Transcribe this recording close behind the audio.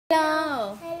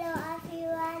Hello. Hello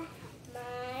everyone.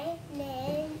 My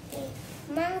name is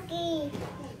Monkey.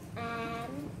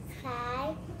 I'm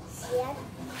 5 years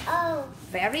old.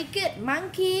 Very good,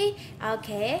 Monkey.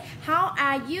 Okay, how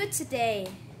are you today?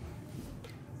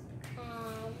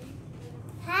 I'm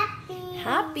happy.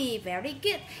 Happy, very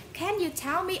good. Can you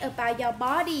tell me about your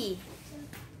body?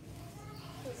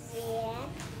 Yes.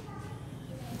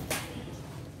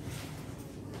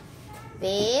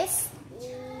 This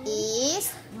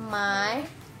is my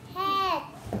Head.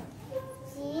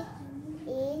 This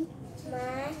is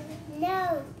my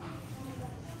nose.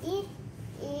 This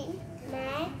is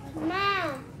my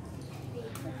mouth.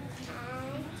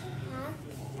 I have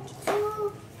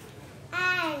 2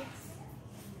 eyes,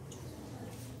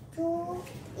 2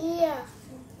 ears,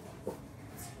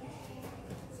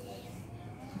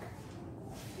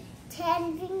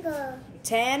 10 fingers,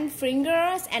 10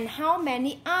 fingers and how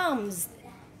many arms?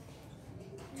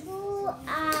 2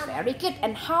 arms, Very good.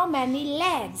 And how many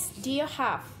legs do you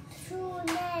have? 2 And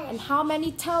legs, how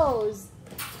many toes?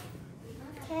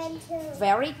 10 toes.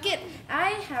 Very good. I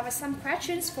have some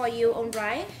questions for you,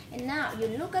 alright? And now you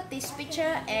look at this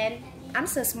picture and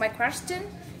answers my question.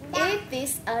 Is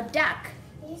this a duck?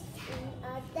 This is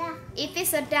a duck. It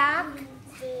is a duck.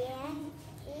 Yes,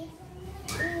 it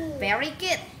is. Very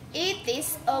good. It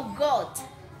is a goat.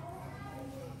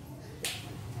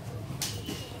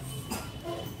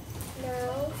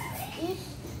 No, it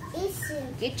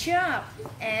isn't. Good job.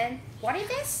 And what is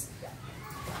this?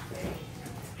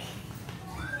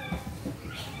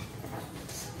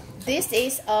 This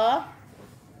is a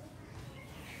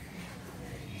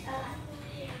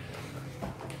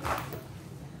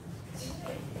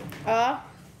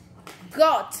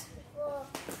goat.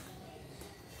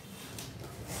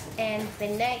 And the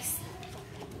next,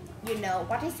 you know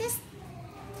what is this?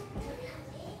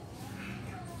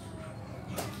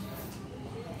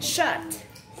 Shirt.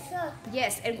 Shirt,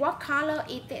 Yes, and what color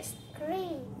is this?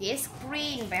 green, Yes,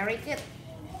 green. Very good.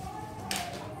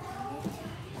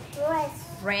 dress,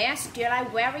 Dress. Do you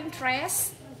like wearing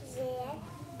dress? red,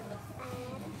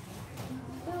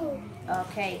 and blue.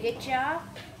 Okay, good job.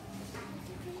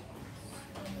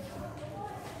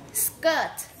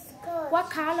 Skirt. Skirt, What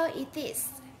color is this?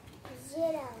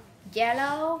 yellow,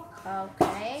 Yellow.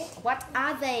 Okay. What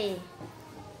are they?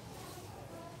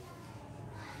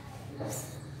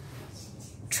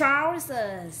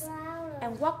 Trousers. flower,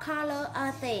 And what color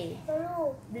are they?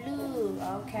 blue, Blue.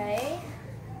 Okay.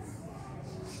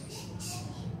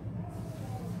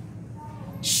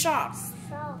 Shorts.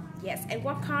 short, Yes. And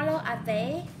what color are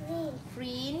they? green,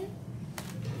 Green.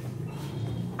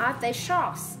 Are they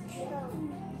shorts? short.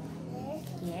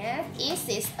 Yes. Is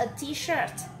this a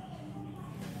t-shirt?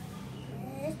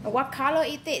 Yes, What color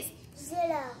is this?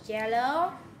 yellow,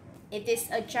 Yellow. It is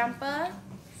a jumper.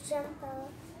 jumper,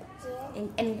 yes,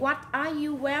 And what are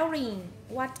you wearing?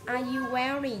 What are you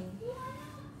wearing?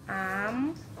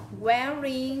 I'm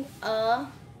wearing a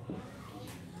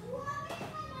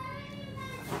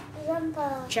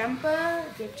jumper, jumper.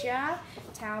 Good job.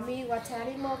 Tell me what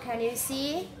animal can you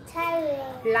see? tiger,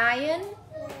 Lion.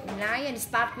 Lion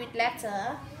start with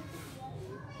letter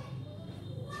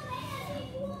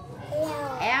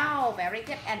yellow, L. Very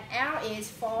good. And L is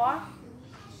for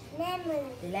lemon,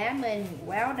 lemon.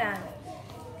 Well done.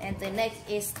 And the next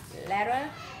is letter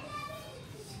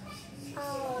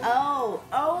orange, O.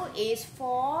 O is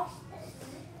for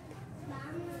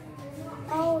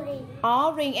orange,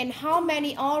 orange. And how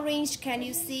many orange can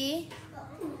you see?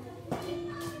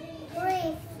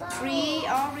 3, 3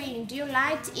 orange. Do you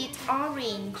like to eat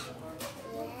orange?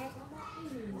 yes,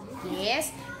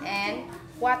 Yes. And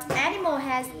what animal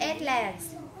has 8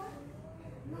 legs?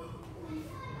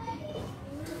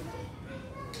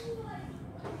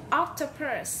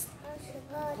 Octopus.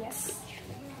 Yes.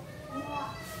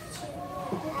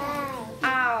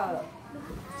 Owl.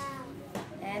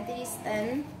 And this is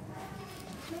an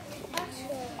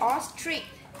ostrich.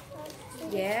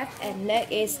 Yes. And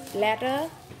next is letter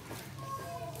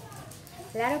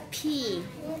P.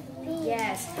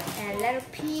 Yes. And letter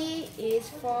P is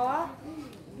for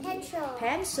pencil,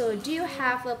 pencil. Do you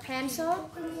have a pencil?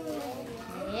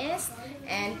 Yes.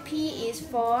 And P is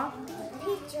for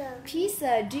picture,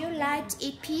 pizza. Do you like to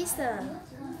eat pizza?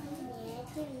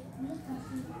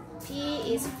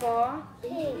 P is for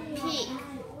pig.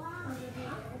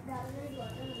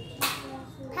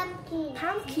 pumpkin,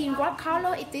 Pumpkin. What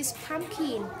color is this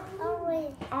pumpkin?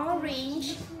 orange,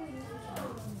 Orange.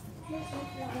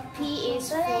 P is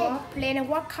for plane. And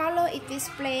what color is this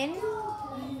plane?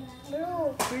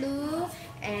 blue, Blue.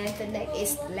 And the next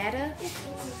is letter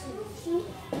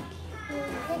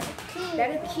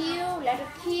Letter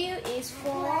Q is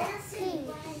for King.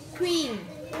 queen.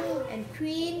 And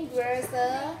queen wears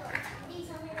a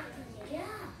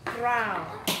crown.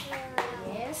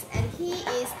 Yes, and he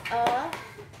is a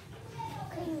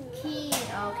king.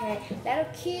 Okay, letter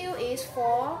Q is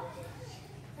for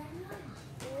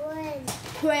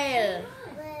quail.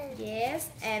 Yes,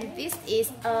 and this is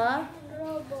a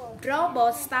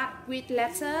robot. Start with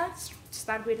letter.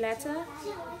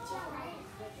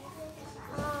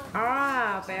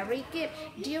 Ah, very good.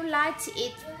 Do you like to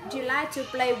eat? Do you like to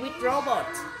play with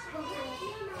robots?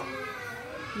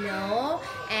 No.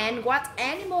 And what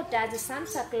animal does the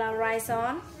Santa Claus ride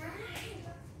on?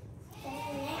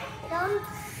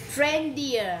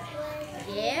 Reindeer.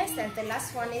 Yes, and the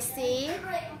last one is the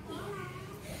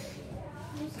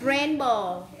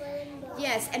rainbow.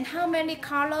 Yes, and how many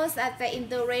colors are there in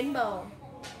the rainbow?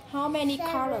 How many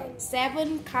colors?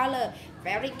 7 colors.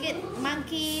 Very good.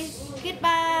 Monkey.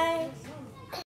 Goodbye.